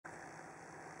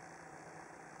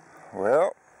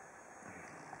Well,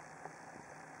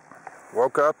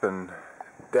 woke up in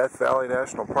Death Valley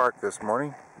National Park this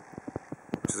morning,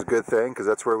 which is a good thing because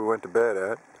that's where we went to bed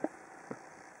at.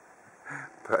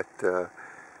 But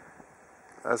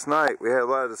last night we had a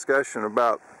lot of discussion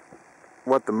about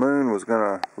what the moon was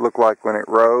going to look like when it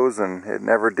rose, and it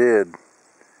never did.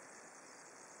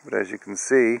 But as you can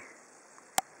see,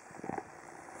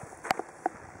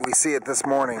 we see it this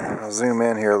morning. I'll zoom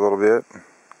in here a little bit.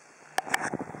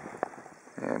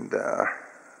 And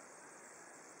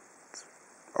it's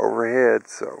overhead,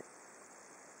 so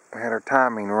we had our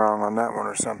timing wrong on that one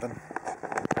or something.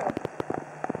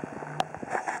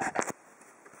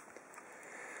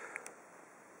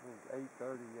 It's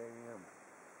 8:30 a.m.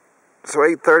 So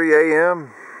 8:30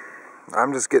 a.m.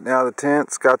 I'm just getting out of the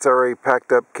tent. Scott's already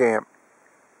packed up camp.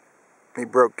 He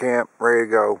broke camp, ready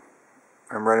to go.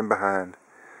 I'm running behind.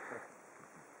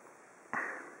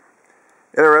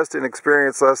 Interesting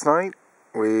experience last night.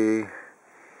 We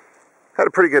had a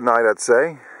pretty good night, I'd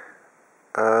say.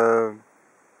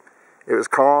 It was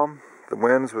calm. The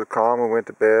winds were calm. We went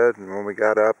to bed, and when we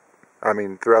got up,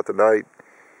 throughout the night,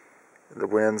 the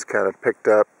winds kind of picked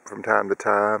up from time to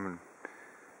time and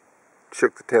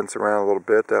shook the tents around a little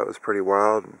bit. That was pretty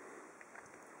wild. And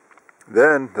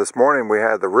then this morning we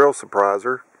had the real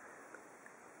surpriser.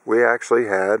 We actually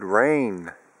had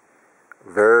rain,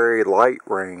 very light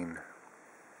rain,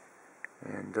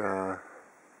 and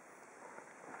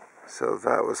so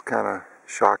that was kind of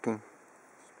shocking.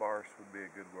 Sparse would be a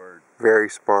good word. Very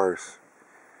sparse.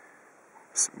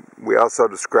 We also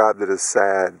described it as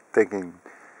sad, thinking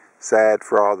sad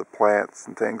for all the plants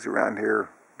and things around here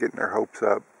getting their hopes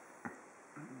up.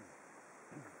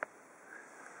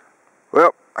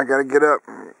 Well, I gotta get up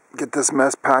and get this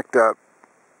mess packed up.